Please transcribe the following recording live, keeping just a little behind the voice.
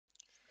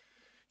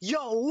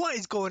Yo, what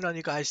is going on,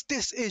 you guys?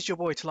 This is your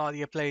boy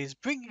TeladiaPlays,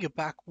 bringing you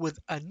back with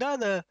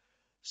another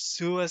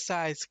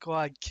Suicide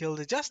Squad Kill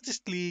the Justice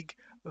League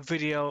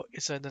video.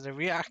 It's another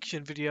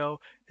reaction video.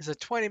 It's a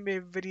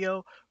 20-minute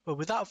video, but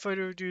without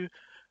further ado,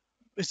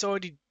 it's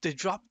already they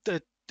dropped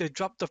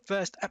the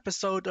first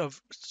episode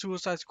of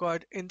Suicide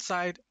Squad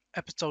Inside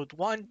episode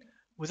 1.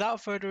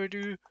 Without further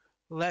ado,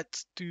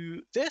 let's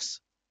do this.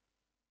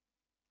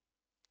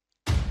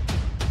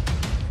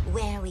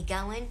 Where are we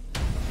going?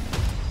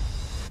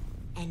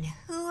 And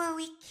who are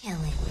we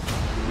killing?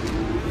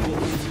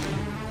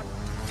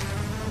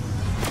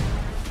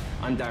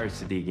 I'm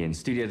Darius Sadigian,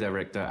 Studio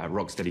Director at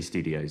Rocksteady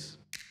Studios.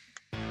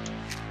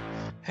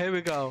 Here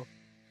we go.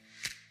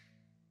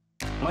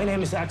 My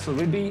name is Axel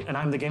Rydby, and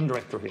I'm the game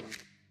director here.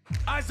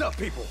 Eyes up,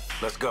 people!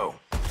 Let's go.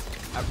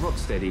 At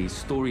Rocksteady,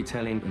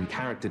 storytelling and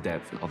character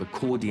depth are the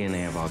core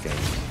DNA of our game.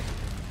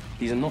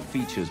 These are not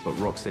features, but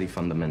Rocksteady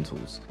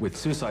fundamentals. With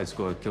Suicide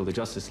Squad, Kill the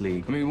Justice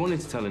League, we wanted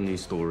to tell a new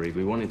story.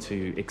 We wanted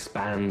to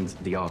expand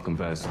the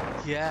Arkhamverse.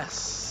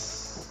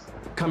 Yes.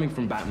 Coming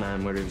from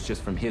Batman, where it was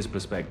just from his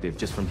perspective,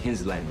 just from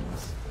his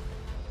lens.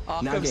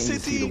 Arkham Now getting City.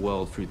 to see the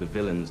world through the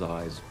villain's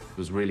eyes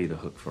was really the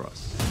hook for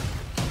us.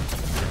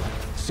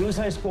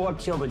 Suicide Squad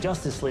Kill the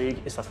Justice League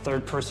is a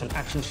third-person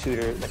action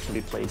shooter that can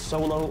be played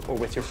solo or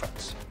with your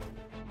friends.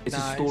 It's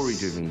Nice. a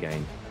story-driven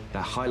game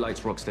that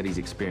highlights Rocksteady's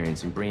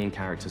experience in bringing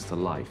characters to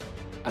life.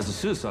 As a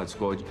Suicide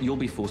Squad, you'll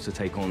be forced to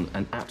take on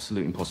an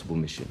absolute impossible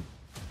mission.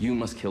 You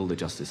must kill the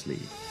Justice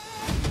League.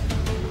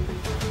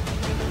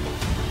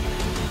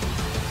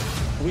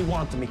 We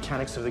want the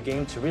mechanics of the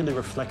game to really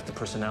reflect the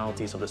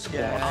personalities of the squad.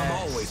 Yeah. I'm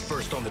always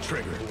first on the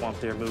trigger. We want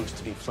their moves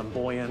to be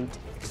flamboyant,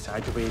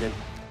 exaggerated,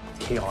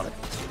 chaotic.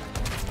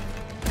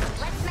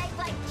 Let's make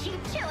like cheap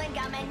chewing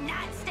gum and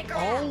not stick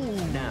around.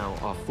 Oh, Now,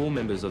 our 4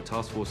 members of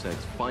Task Force X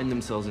find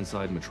themselves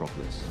inside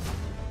Metropolis,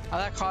 I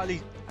like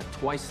Harley. at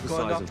twice the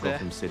Going size up of there.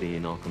 Gotham City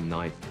in Arkham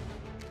Knight.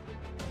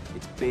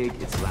 It's big,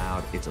 it's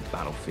loud, it's a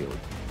battlefield.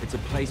 It's a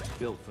place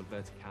built for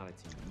verticality,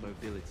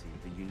 mobility,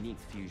 the unique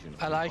fusion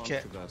I of like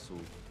it. controversial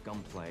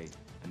gunplay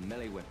and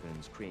melee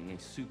weapons, creating a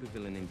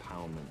supervillain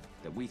empowerment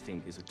that we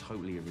think is a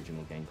totally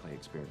original gameplay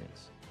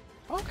experience.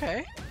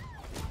 Okay.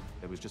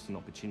 There was just an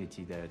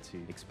opportunity there to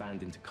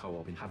expand into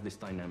co-op and have this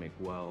dynamic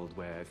world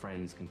where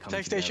friends can come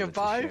PlayStation together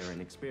 5? to share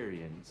an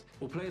experience.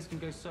 Or players can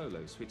go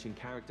solo, switching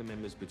character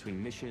members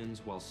between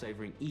missions while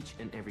savoring each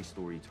and every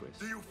story twist.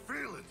 Do you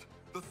feel it?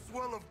 The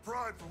swell of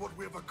pride for what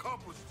we have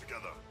accomplished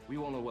together. We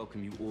want to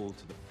welcome you all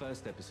to the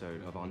first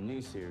episode of our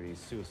new series,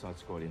 Suicide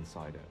Squad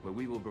Insider, where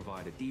we will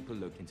provide a deeper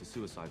look into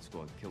Suicide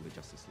Squad Kill the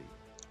Justice League.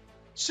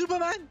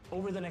 Superman.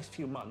 Over the next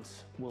few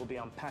months, we'll be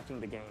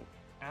unpacking the game,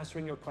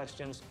 answering your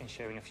questions, and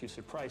sharing a few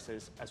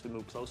surprises as we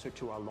move closer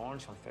to our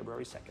launch on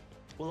February 2nd.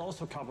 We'll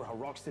also cover how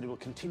Rocksteady will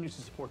continue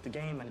to support the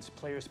game and its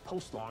players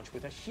post-launch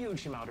with a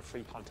huge amount of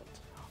free content.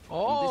 On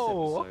Oh,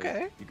 this episode,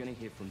 okay. You're going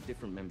to hear from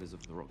different members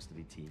of the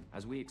Rocksteady team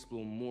as we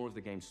explore more of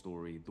the game's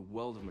story, the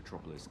world of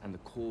Metropolis, and the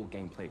core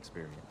gameplay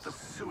experience. The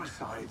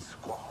Suicide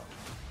Squad.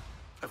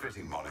 A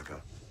fitting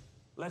moniker.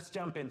 Let's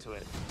jump into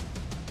it.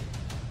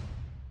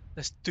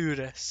 Let's do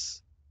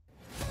this.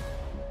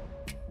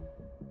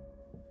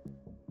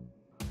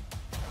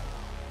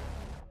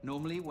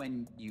 Normally,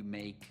 when you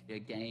make a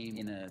game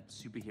in a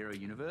superhero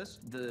universe,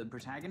 the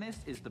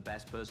protagonist is the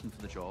best person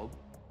for the job.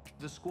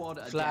 The squad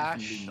are Flash.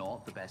 definitely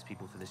not the best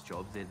people for this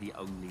job. They're the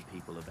only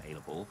people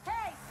available.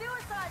 Hey,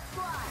 Suicide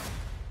Squad!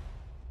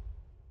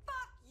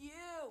 Fuck you!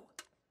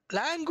 So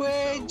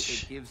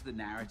Language. it gives the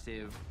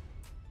narrative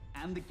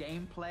and the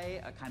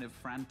gameplay a kind of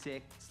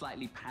frantic,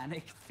 slightly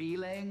panicked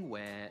feeling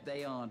where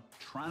they are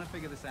trying to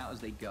figure this out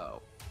as they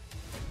go.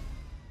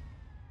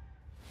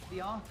 The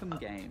Arkham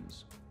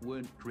games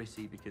weren't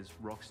gritty because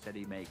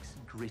Rocksteady makes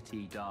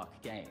gritty, dark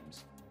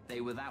games. They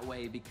were that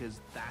way because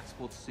that's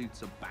what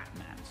suits a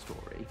Batman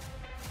story.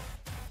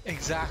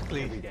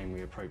 Exactly. Every game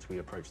we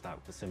approach that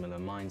with a similar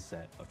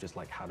mindset of just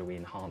like, how do we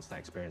enhance that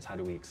experience? How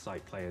do we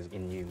excite players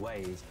in new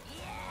ways?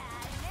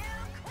 Yeah,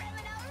 new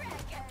criminal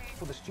record!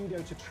 For the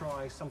studio to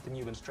try something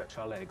new and stretch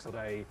our legs with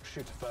a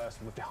shooter first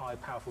and with the high,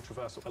 powerful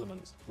traversal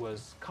elements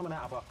was coming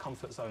out of our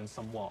comfort zone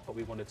somewhat, but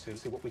we wanted to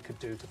see what we could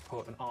do to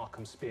put an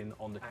Arkham spin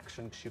on the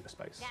action shooter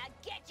space. Now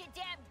get your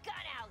damn gun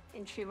out!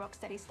 In true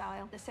Rocksteady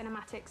style, the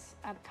cinematics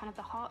are kind of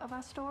the heart of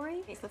our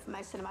story. It's the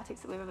most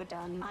cinematics that we've ever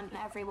done, and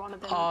every one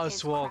of them is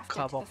Oswald crafted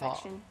to Cobblepot.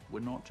 perfection. We're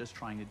not just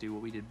trying to do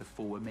what we did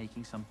before, we're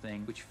making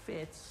something which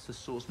fits the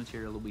source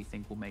material that we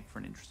think will make for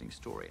an interesting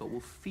story, but will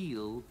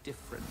feel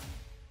different.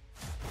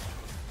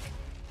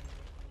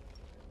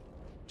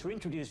 To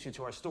introduce you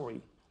to our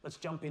story, let's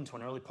jump into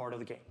an early part of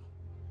the game.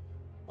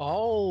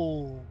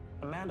 Oh.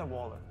 Amanda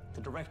Waller,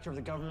 the director of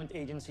the government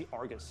agency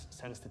Argus,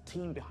 sends the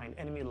team behind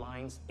enemy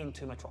lines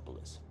into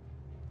Metropolis.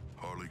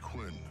 Harley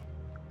Quinn,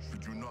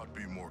 should you not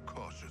be more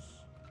cautious?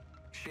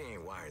 She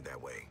ain't wired that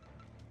way.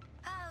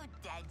 Oh,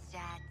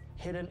 Deadshot.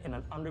 Hidden in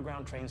an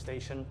underground train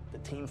station, the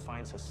team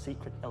finds a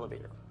secret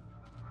elevator.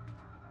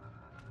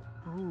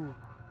 Ooh.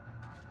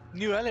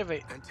 New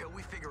elevator. Until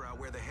we figure out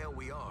where the hell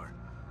we are,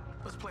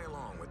 let's play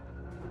along with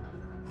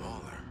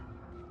Waller.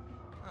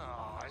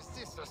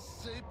 a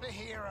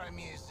superhero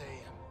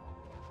museum.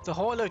 The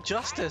Hall of Hate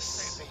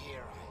Justice.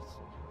 superheroes.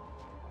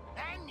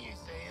 And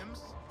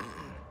museums.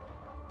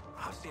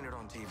 I've seen it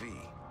on TV.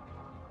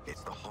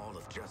 It's the Hall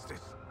of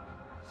Justice.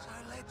 So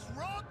let's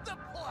rob the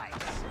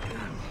place.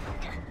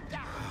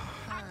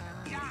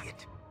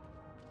 Idiot.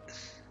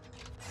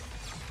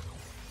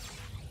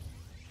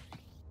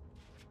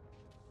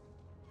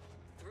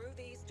 Through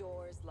these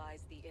doors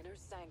lies the inner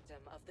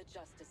sanctum of the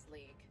Justice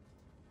League.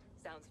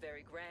 Sounds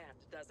very grand,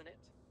 doesn't it?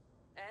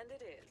 And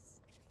it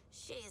is.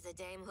 She's a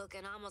dame who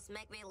can almost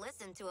make me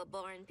listen to a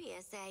boring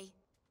PSA.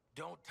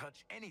 Don't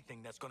touch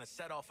anything that's gonna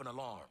set off an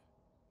alarm.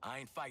 I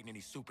ain't fighting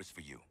any supers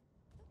for you.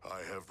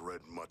 I have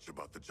read much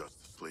about the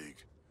Justice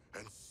League,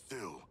 and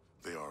still,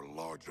 they are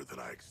larger than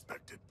I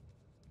expected.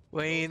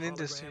 Wayne Those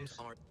Industries.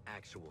 holograms aren't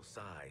actual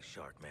size,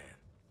 Sharkman.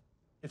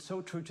 It's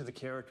so true to the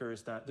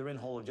characters that they're in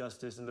Hall of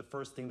Justice, and the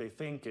first thing they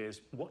think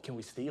is, what can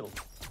we steal?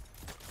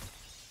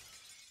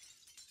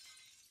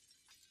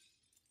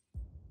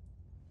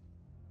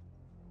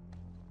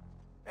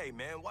 Hey,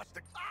 man, watch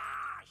the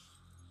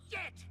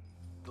Shit!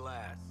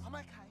 glass. I'm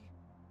okay.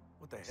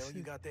 What the hell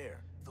you got there?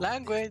 Thought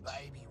Language. This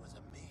baby was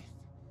a myth.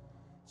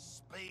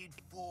 Speed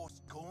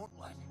Force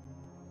Gauntlet.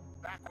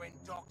 Back when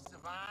Doc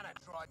Savannah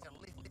tried to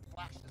lift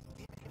Flash's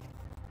dick.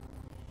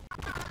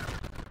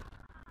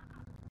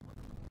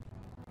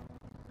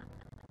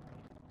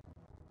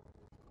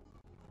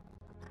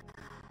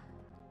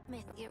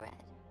 Miss you, Red.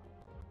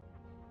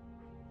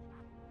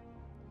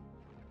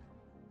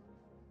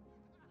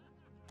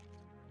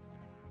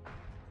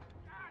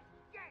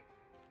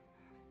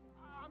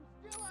 I'm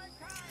still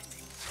okay.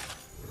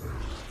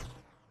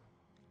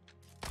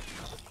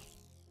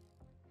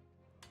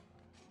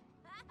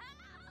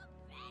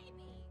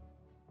 Baby!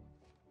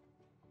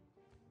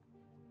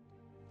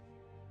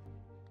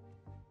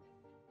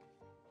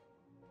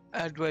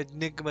 Edward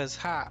Nigma's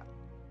hat.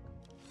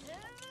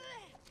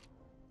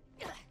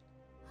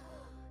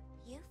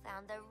 You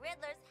found the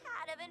Riddler's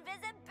hat of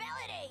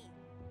invisibility!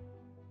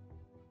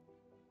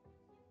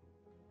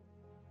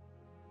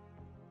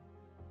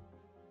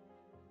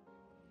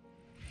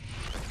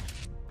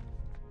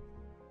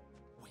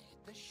 Where'd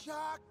the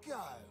shark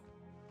go?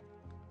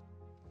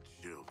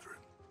 Children.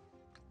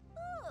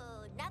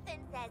 Ooh, nothing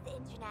says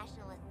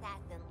international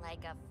assassin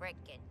like a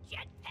frickin'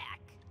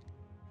 jetpack.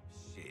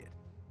 Shit.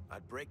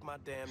 I'd break my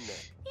damn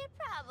neck. You're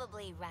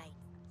probably right.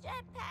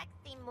 Jetpacks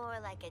seem more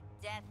like a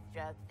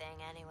Deathstroke thing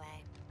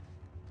anyway.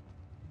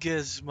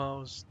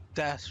 Gizmo's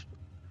death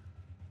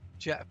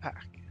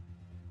jetpack.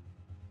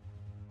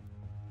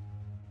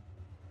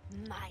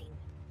 Mine.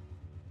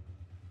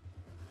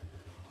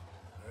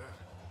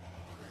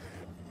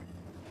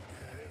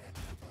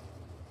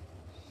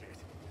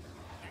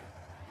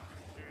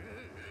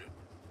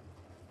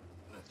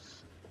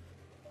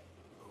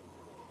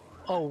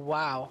 Oh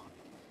wow.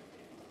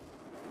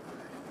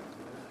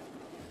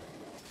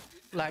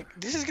 Like,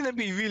 this is gonna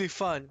be really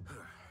fun.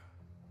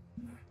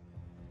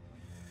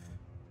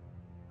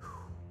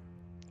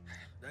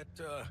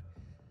 That,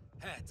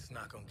 hat's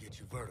not gonna get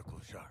you vertical,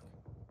 Shark.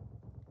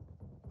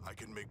 I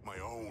can make my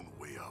own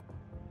way up.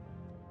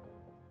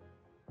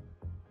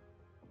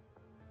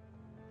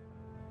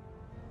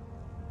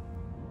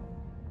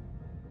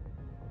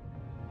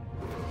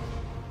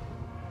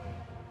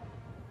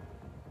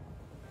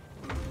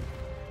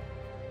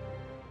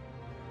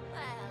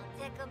 Well,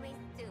 tickle me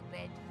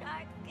stupid.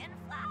 Sharks can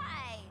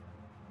fly.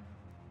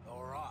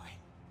 Alright.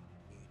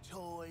 New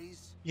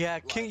toys. Yeah,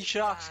 King loads of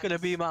Shark's gonna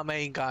be guns. my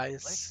main, Let's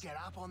guys. get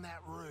up on that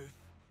roof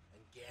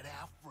and get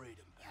our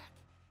freedom back.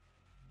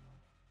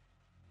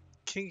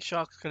 King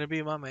Shark's gonna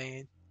be my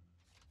main.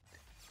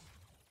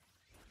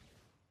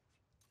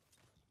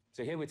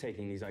 So here we're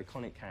taking these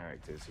iconic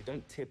characters who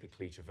don't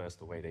typically traverse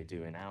the way they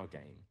do in our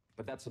game.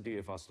 But that's the beauty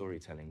of our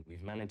storytelling.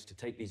 We've managed to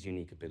take these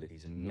unique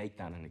abilities and make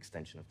that an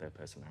extension of their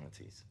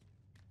personalities.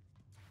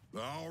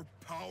 Our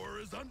power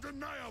is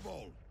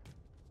undeniable!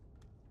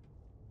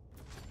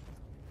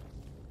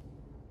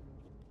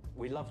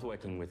 We loved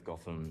working with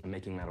Gotham and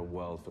making that a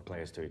world for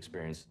players to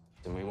experience,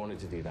 and we wanted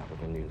to do that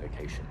with a new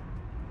location.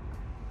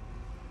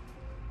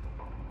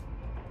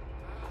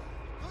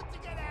 Good to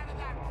get out of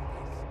that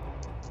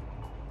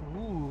place.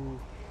 Ooh.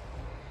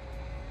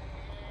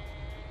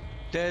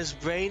 There's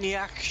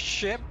Brainiac's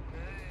ship.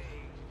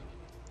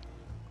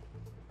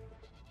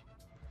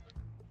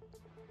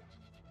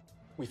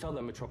 We felt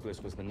that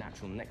Metropolis was the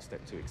natural next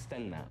step to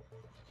extend that.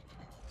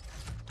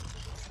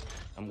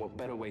 And what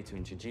better way to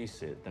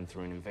introduce it than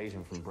through an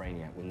invasion from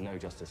Brainiac with no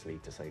Justice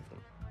League to save them?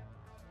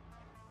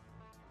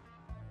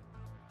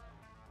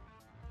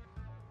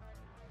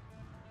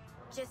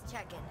 Just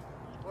checking.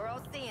 We're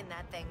all seeing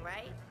that thing,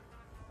 right?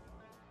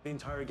 The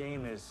entire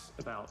game is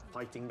about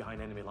fighting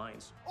behind enemy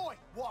lines. Oi,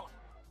 Wally,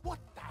 what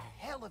the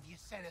hell have you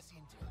sent us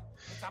into?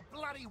 It's a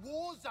bloody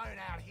war zone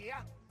out here.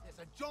 There's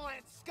a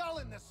giant skull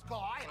in the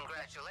sky.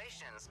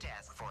 Congratulations,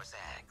 Task Force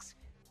X.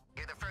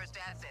 You're the first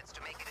assets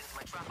to make it into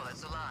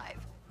Metropolis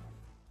alive.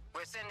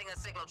 We're sending a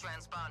signal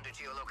transponder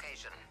to your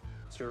location.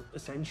 So you're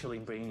essentially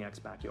in Brainiac's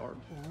backyard.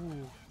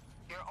 Ooh.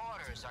 Your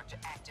orders, orders are to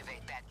activate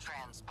that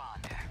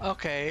transponder.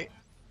 Okay,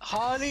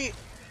 Harley.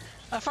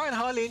 I find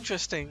Harley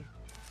interesting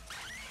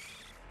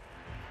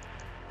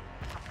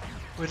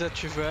with a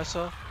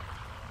traversal.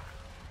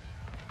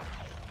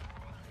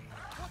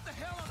 What the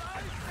hell are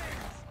those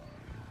things?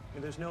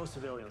 And there's no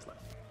civilians left.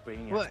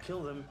 Brainiac What?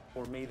 killed them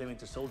or made them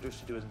into soldiers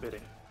to do his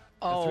bidding.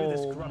 And through this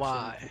Oh corruption,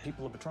 my! the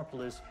people of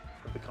Metropolis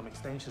have become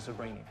extensions of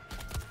Brainiac.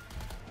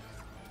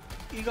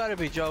 You gotta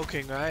be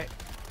joking, right?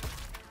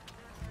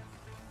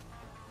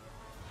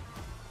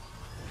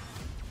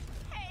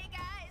 Hey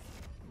guys!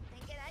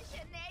 Thinking I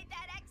shouldn't eat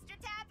that extra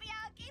tappy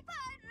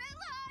pot in my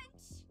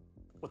lunch?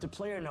 What the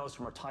player knows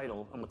from our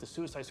title and what the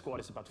Suicide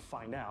Squad is about to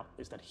find out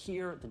is that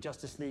here, the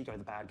Justice League are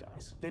the bad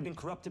guys. They've been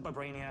corrupted by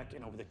Brainiac,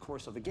 and over the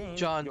course of the game,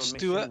 John your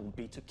Stewart. mission will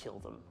be to kill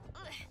them.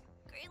 Ugh,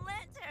 Green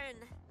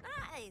Lantern!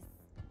 Nice!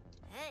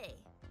 Hey,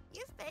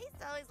 your face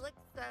always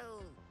looks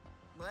so...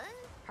 what?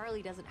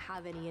 Harley doesn't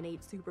have any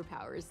innate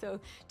superpowers, so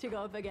to go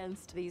up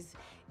against these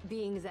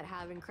beings that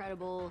have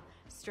incredible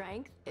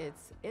strength,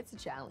 it's a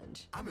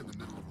challenge. I'm in the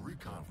middle of a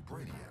recon for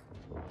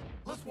Brainiac.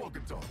 Let's walk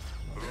and talk.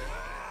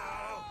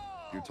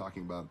 You're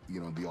talking about, you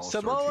know, the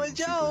all-star Samoa team of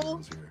Joe.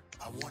 superheroes here.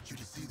 I want you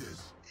to see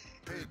this.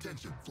 Pay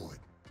attention, Floyd.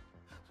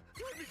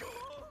 Let me go!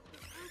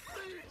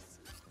 Please!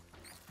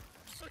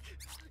 Get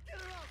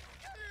it off!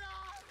 Get it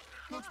off!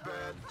 Looks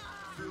bad,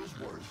 feels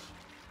worse.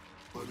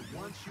 But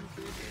once you've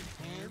been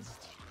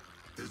enhanced,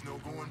 there's no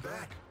going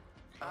back.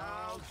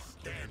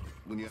 Outstanding.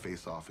 When you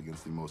face off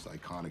against the most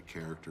iconic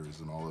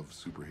characters in all of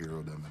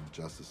superherodom and the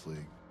Justice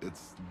League,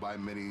 it's by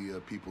many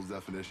people's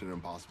definition an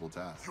impossible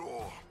task.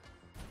 You're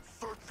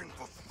searching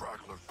for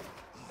stragglers,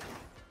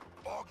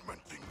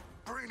 augmenting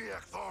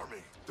Brainiac's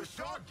army. The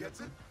Shard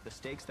gets it. The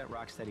stakes that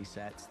Rocksteady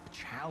sets, the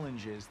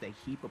challenges they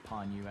heap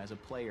upon you as a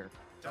player.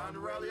 Time to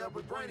rally up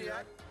with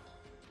Brainiac.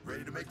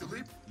 Ready to make the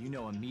leap? You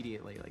know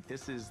immediately, like,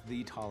 this is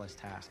the tallest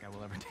task I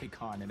will ever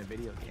take on in a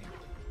video game.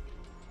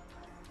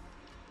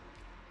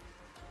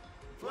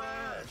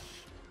 Flash!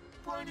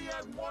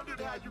 Brainiac wondered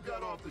how you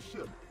got off the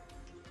ship.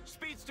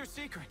 Speedster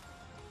secret.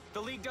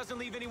 The League doesn't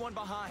leave anyone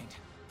behind.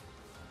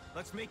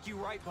 Let's make you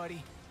right,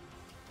 buddy.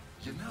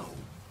 You know,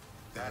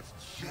 that's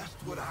just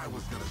what I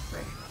was gonna say.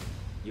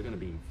 You're going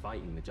to be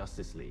fighting the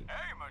Justice League.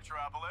 Hey,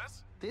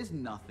 Metropolis! There's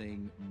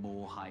nothing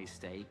more high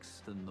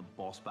stakes than the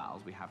boss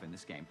battles we have in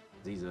this game.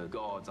 These are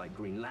gods like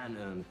Green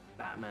Lantern,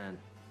 Batman,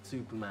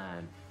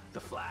 Superman, The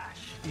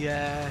Flash.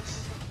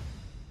 Yes.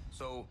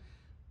 So,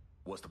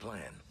 what's the plan?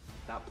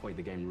 At that point,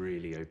 the game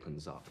really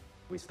opens up.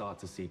 We start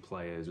to see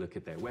players look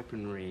at their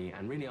weaponry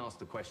and really ask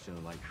the question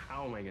of, like,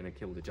 how am I going to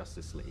kill the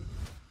Justice League?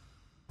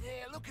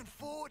 Yeah, looking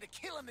forward to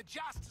killing the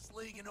Justice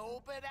League and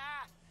all, but,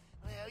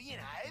 well, you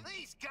know,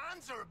 these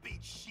guns are a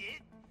bit shit.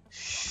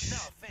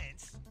 No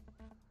offense.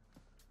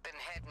 Then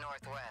head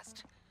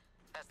northwest.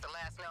 That's the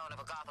last known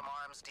of a Gotham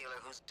arms dealer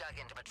who's dug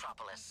into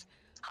Metropolis.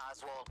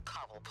 Oswald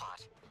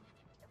Cobblepot.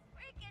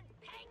 Freaking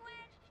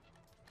penguin!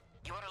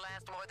 You want to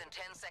last more than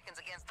 10 seconds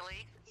against the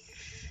League?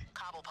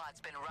 Cobblepot's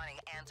been running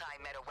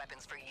anti-meta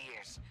weapons for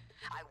years.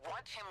 I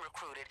want him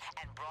recruited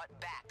and brought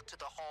back to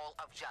the Hall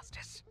of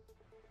Justice.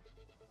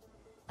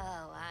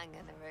 Oh, I'm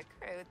gonna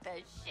recruit the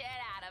shit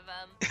out of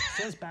him.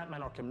 Since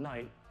Batman Arkham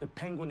Knight, the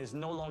Penguin is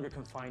no longer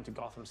confined to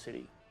Gotham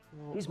City.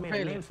 He's made a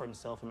Really? name for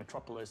himself in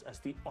Metropolis as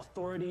the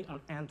authority on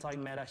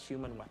anti-meta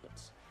human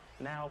weapons.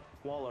 Now,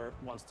 Waller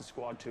wants the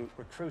squad to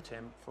recruit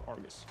him for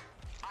Argus.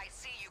 I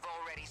see you've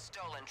already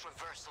stolen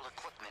traversal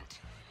equipment.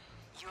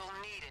 You'll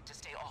need it to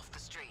stay off the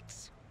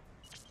streets.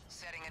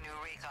 Setting a new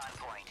recon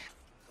point.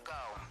 Go.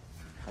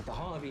 At the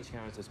heart of each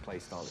character's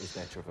playstyle is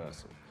their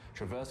traversal.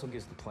 Traversal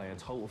gives the player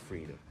total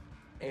freedom.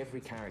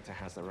 Every character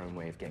has their own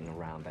way of getting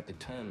around that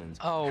determines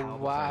how the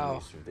player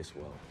moves through this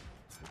world.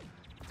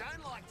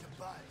 Don't like to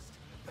boast,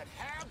 but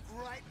how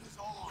great was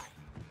I?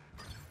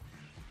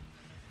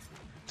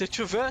 The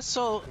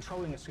traversal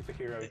Controlling a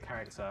superhero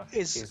character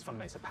is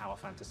fun. It's a power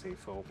fantasy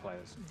for all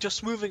players.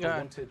 just moving They around.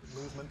 wanted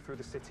movement through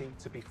the city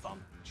to be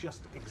fun.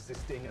 Just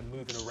existing and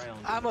moving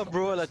around. I'm a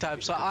brawler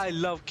type, so I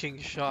love King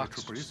Shark.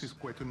 Metropolis is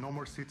quite a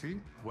normal city.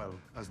 Well,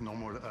 as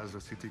normal as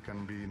a city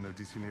can be in the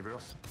DC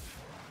universe.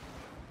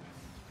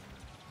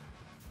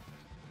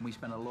 We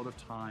spend a lot of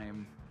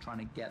time trying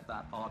to get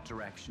that art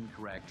direction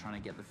correct, trying to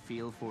get the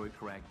feel for it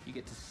correct. You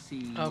get to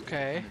see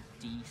Okay.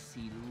 the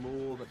DC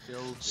lore that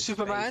builds this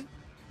Superman? space.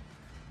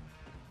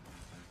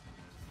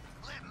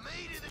 Let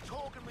me do the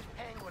talking with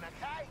Penguin,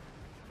 okay?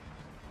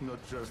 Not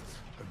just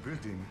a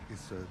building,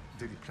 it's a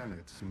daily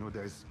planet. You know,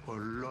 there's a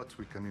lot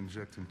we can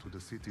inject into the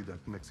city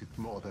that makes it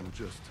more than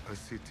just a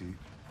city.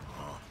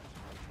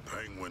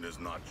 Penguin is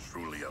not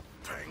truly a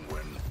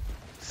penguin.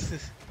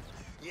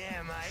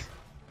 Yeah, mate.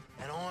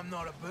 And I'm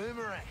not a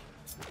boomerang.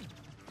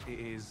 It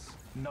is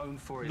known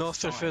for its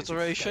Northern size, its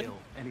Federation. scale.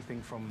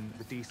 Anything from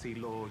the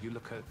DC lore, you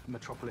look at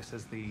Metropolis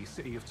as the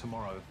city of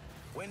tomorrow.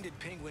 When did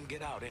Penguin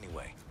get out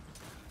anyway?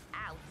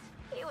 Out.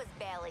 He was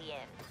barely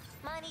in.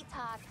 Money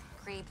talks,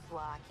 creeps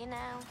walk, you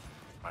know?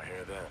 I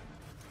hear that.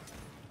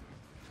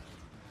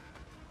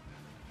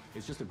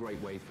 It's just a great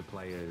way for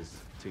players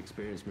to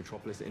experience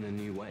Metropolis in a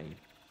new way.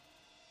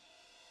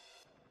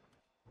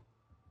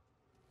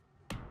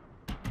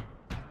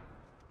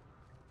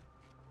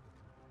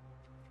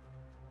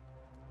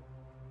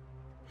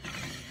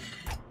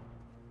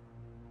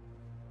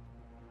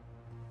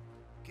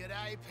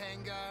 G'day,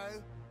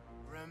 Pengo.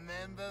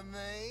 Remember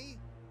me?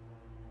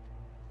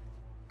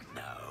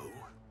 No.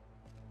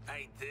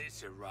 Ain't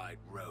this a right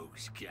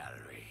rogues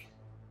gallery?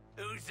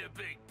 Who's the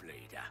big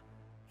bleeder?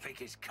 Think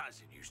his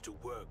cousin used to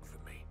work for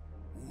me.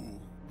 Ooh,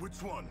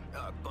 which one?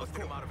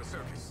 Busted him out of a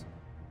circus.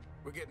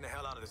 We're getting the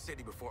hell out of the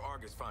city before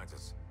Argus finds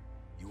us.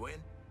 You in?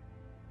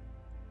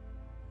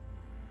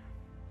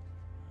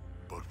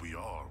 But we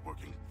are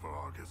working for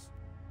Argus.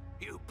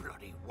 You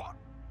bloody what?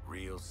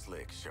 Real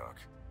slick, Shark.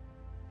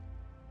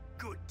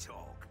 Good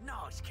talk.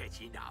 Nice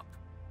catching up.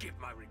 Give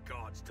my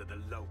regards to the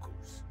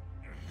locals.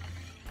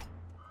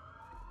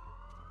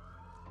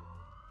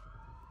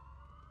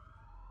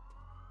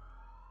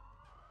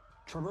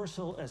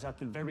 Traversal is at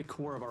the very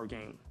core of our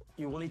game.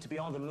 You will need to be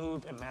on the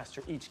move and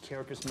master each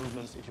character's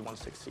movements if you want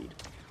to succeed.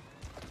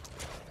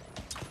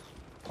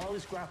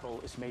 Harley's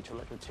grapple is made to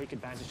let her take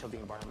advantage of the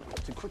environment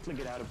to quickly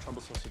get out of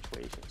troublesome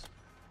situations.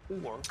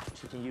 Or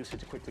she can use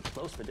it to quickly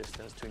close the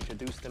distance to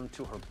introduce them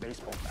to her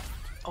baseball bat.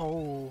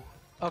 Oh,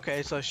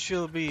 okay, so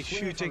she'll be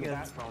shooting and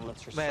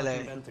lets her melee.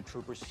 circumvent the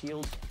trooper's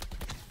shield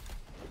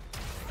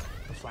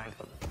and flank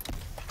them.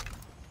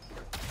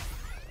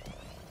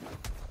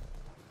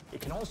 It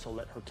can also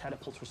let her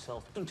catapult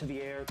herself into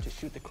the air to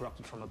shoot the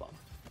corrupted from above.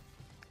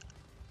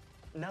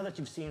 Now that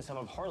you've seen some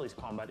of Harley's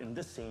combat in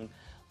this scene,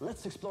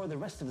 let's explore the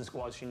rest of the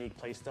squad's unique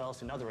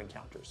playstyles in other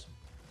encounters.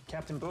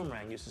 Captain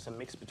Boomerang uses a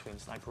mix between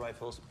sniper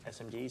rifles,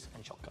 SMGs,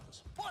 and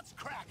shotguns. What's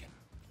cracking?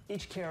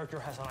 Each character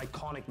has an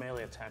iconic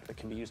melee attack that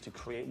can be used to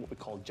create what we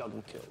call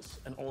juggle kills,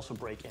 and also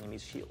break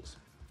enemies' shields.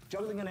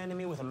 Juggling an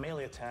enemy with a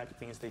melee attack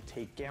means they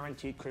take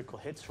guaranteed critical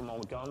hits from all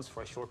guns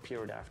for a short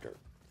period after.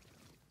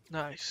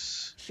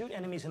 Nice. Shoot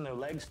enemies in their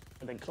legs,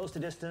 and then close the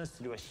distance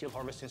to do a shield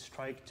harvesting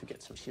strike to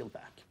get some shield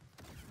back.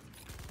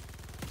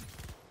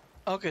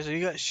 Okay, so you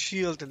got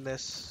shield in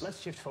this.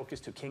 Let's shift focus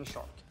to King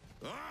Shark.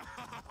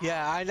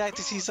 Yeah, I'd like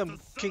to see some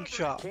King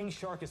Shark. King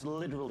Shark is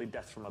literally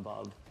death from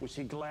above, which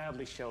he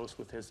gladly shows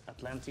with his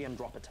Atlantean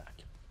drop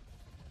attack.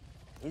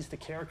 He's the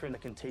character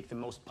that can take the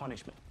most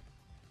punishment.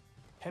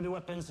 Heavy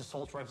weapons,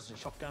 assault rifles and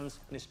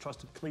shotguns, and his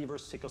trusted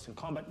cleavers, sickles, and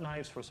combat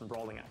knives for some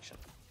brawling action.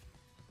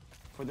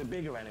 For the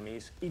bigger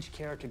enemies, each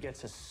character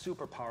gets a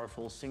super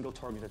powerful single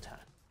target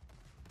attack,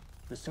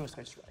 the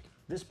Suicide Strike.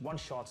 This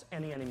one-shots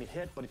any enemy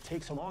hit, but it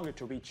takes longer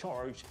to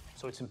recharge,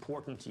 so it's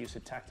important to use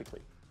it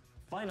tactically.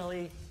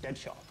 Finally,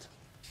 Deadshot.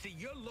 See,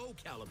 you're low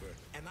caliber,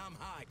 and I'm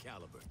high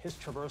caliber. His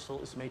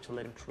traversal is made to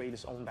let him create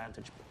his own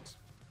vantage points.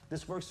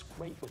 This works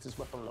great with his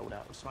weapon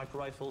loadout, sniper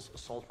rifles,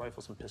 assault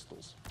rifles, and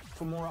pistols.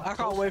 For more I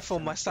can't wait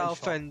for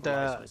myself and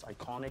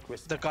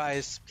the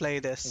guys play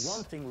this.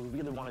 One thing we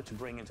really wanted to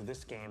bring into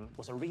this game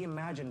was a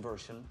reimagined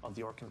version of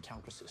the Arkham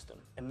counter system,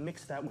 and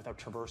mix that with our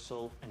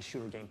traversal and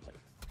shooter gameplay.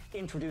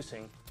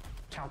 Introducing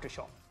Counter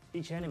Shot.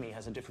 Each enemy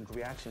has a different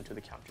reaction to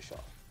the counter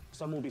shot.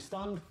 Some will be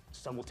stunned,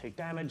 some will take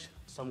damage,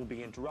 some will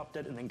be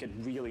interrupted and then get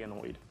really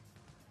annoyed.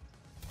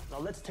 Now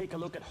let's take a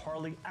look at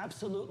Harley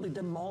absolutely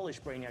demolish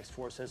Brainiac's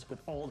forces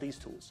with all these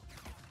tools.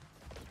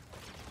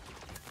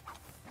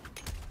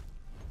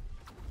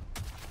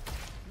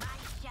 My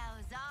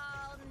show's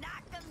all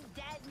knock 'em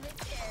dead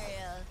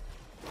material.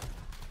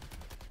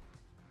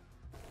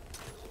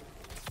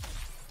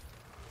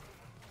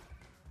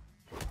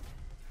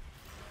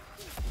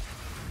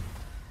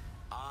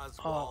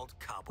 Oswald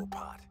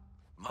Cobblepot.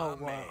 My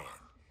man.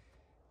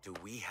 Do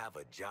we have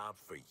a job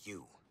for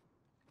you?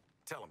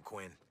 Tell him,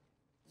 Quinn.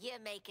 You're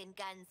making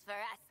guns for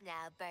us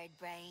now, Bird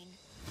Brain.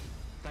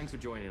 Thanks for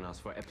joining us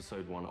for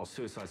episode 1 of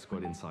Suicide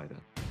Squad Insider.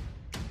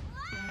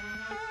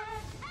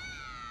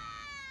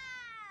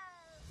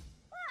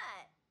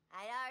 What?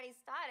 I'd already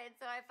started,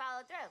 so I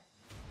followed through.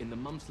 In the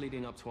months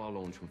leading up to our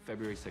launch on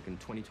February 2nd,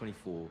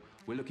 2024,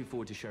 we're looking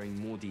forward to sharing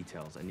more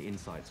details and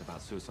insights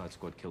about Suicide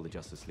Squad Kill the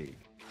Justice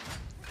League.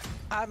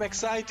 I'm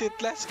excited,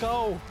 let's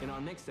go! In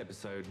our next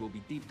episode, we'll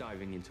be deep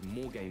diving into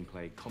more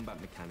gameplay, combat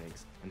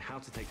mechanics, and how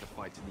to take the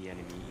fight to the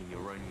enemy in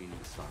your own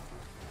unique style.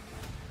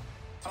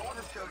 I want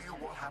to show you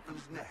what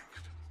happens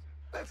next.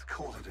 Let's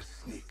call it a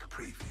sneak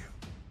preview.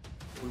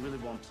 We really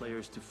want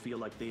players to feel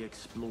like they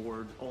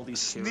explored all these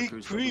Sneak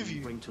characters preview. that we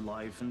bring to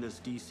life in this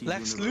DC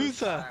Lex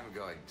universe. Luthor. I'm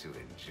going to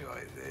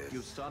enjoy this.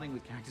 You're starting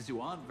with characters who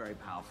aren't very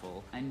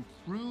powerful, and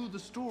through the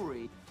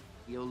story,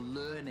 you're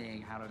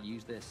learning how to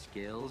use their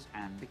skills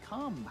and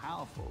become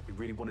powerful. We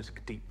really wanted to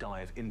deep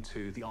dive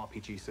into the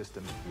RPG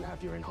system. You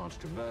have your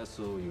enhanced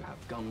traversal, you have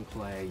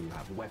gunplay, you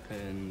have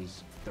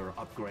weapons, there are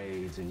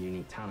upgrades and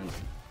unique talents.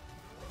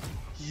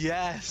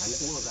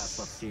 Yes! And all of that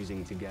stuff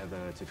fusing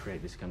together to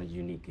create this kind of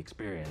unique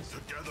experience.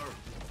 Together,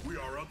 we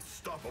are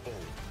unstoppable.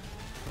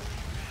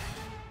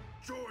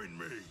 Join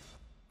me.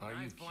 Are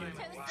you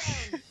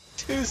kidding?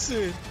 Too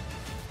soon!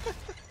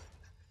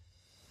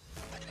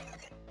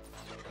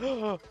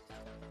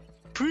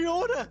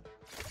 Pre-order!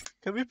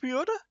 Can we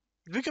pre-order?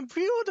 We can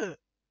pre-order!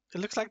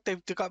 It looks like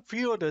they've got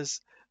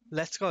pre-orders.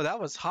 Let's go, that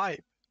was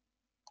hype.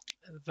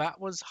 That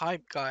was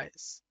hype,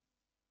 guys.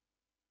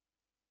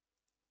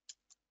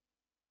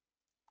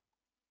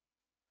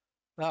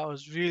 That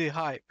was really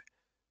hype.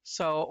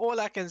 So all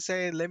I can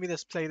say, let me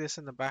just play this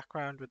in the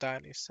background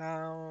without any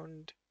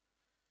sound.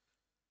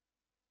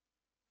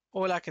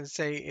 All I can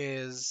say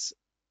is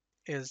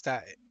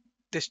that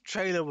this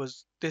trailer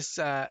was this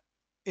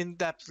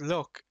in-depth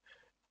look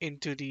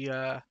into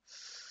the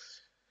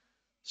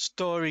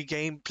story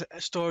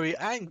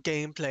and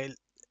gameplay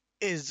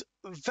is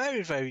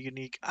very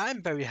unique.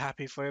 I'm very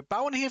happy for it. But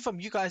I want to hear from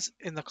you guys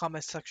in the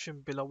comment section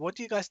below. What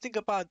do you guys think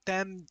about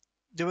them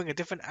doing a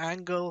different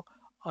angle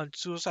on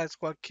Suicide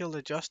Squad Kill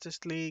the Justice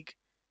League?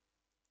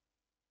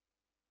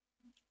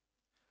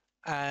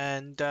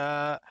 And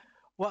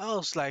what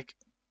else? Like,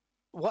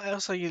 what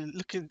else are you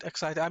looking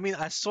excited? I mean,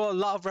 I saw a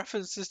lot of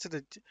references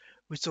to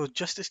we saw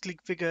Justice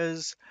League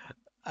figures.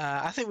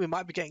 I think we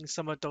might be getting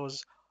some of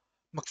those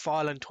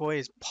McFarlane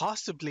toys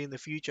possibly in the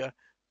future.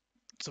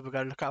 So we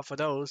gotta look out for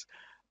those.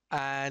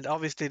 And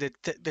obviously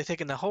they're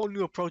taking a whole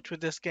new approach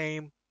with this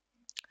game.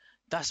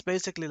 That's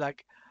basically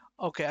like,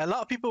 okay, a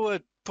lot of people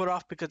were put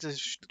off because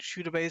it's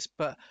shooter based,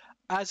 but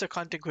as a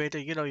content creator,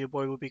 you know your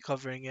boy will be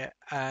covering it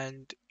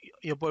and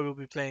your boy will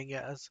be playing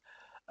it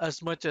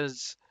as much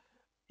as,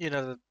 you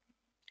know,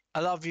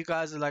 a lot of you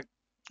guys are like,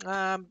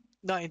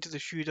 not into the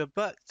shooter,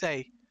 but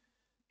say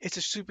it's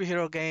a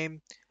superhero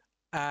game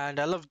and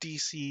I love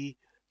DC,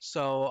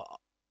 so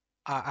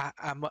I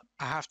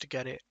have to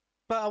get it.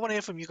 But I want to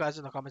hear from you guys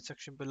in the comment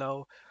section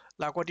below.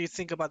 Like, what do you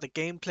think about the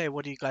gameplay?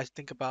 What do you guys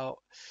think about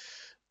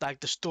like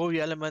the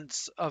story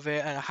elements of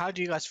it? And how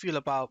do you guys feel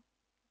about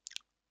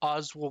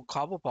Oswald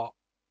Cobblepot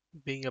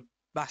being a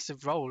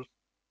massive role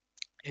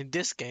in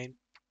this game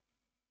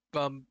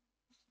um,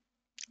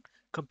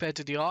 compared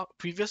to the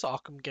previous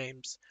Arkham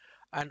games?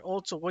 And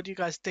also, what do you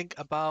guys think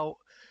about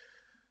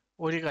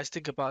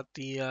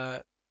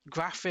the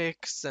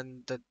graphics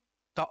and the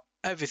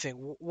everything?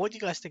 What do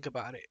you guys think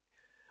about it?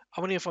 I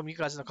want to hear from you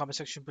guys in the comment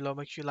section below.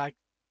 Make sure you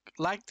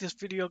like this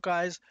video,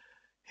 guys.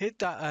 Hit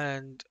that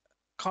and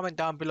comment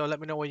down below. Let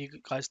me know what you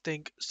guys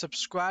think.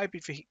 Subscribe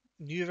if you're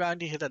new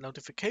around here. Hit that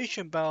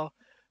notification bell,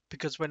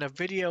 because when a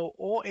video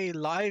or a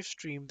live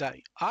stream that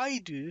I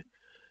do,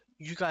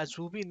 you guys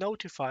will be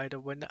notified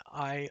of when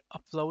I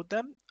upload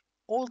them.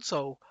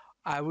 Also,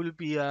 I will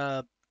be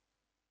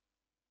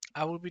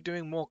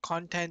doing more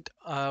content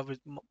with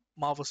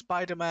Marvel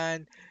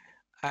Spider-Man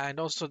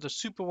and also the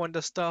Super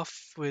Wonder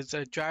stuff with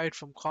Jared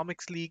from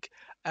Comics League.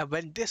 And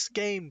when this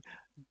game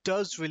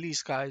does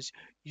release, guys,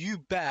 you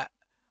bet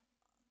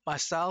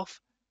myself,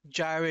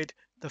 Jared,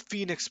 the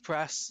Phoenix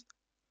Press,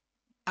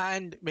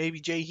 and maybe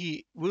Jay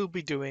Heat will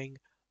be doing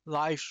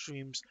live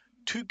streams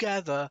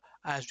together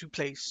as we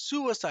play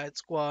Suicide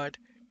Squad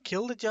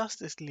Kill the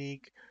Justice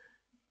League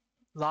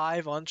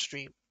live on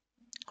stream.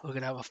 We're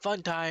gonna have a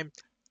fun time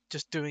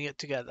just doing it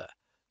together.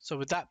 So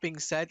with that being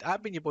said,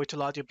 I've been your boy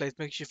TeladiaPlays.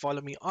 Make sure you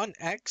follow me on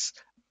X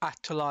at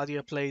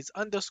TeladiaPlays_.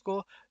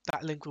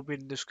 That link will be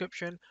in the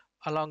description.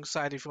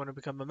 Alongside, if you want to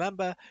become a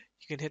member,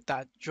 you can hit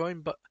that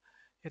join button.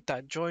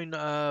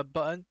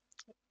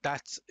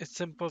 It's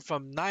simple,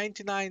 from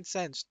 99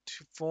 cents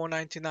to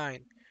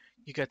 4.99.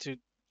 You get to,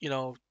 you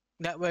know,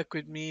 network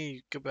with me.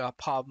 You can be a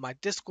part of my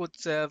Discord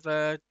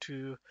server,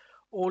 to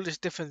all these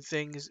different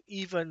things,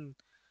 even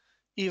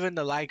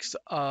the likes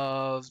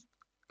of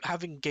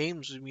having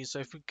games with me.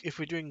 So if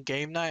we're doing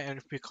game night and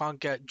if we can't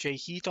get Jay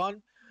Heat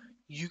on,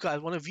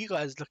 one of you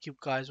guys, lucky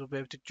guys, will be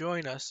able to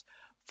join us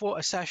for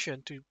a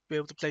session to be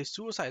able to play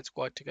Suicide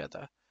Squad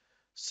together.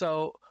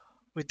 So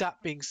with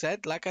that being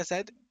said, like I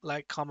said,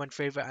 like, comment,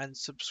 favorite, and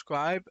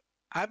subscribe.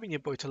 I've been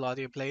your boy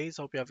TeladiaPlays.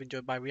 Hope you have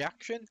enjoyed my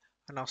reaction,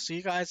 and I'll see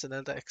you guys in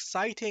another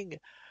exciting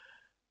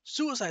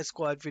Suicide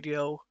Squad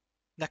video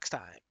next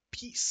time.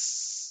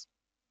 Peace.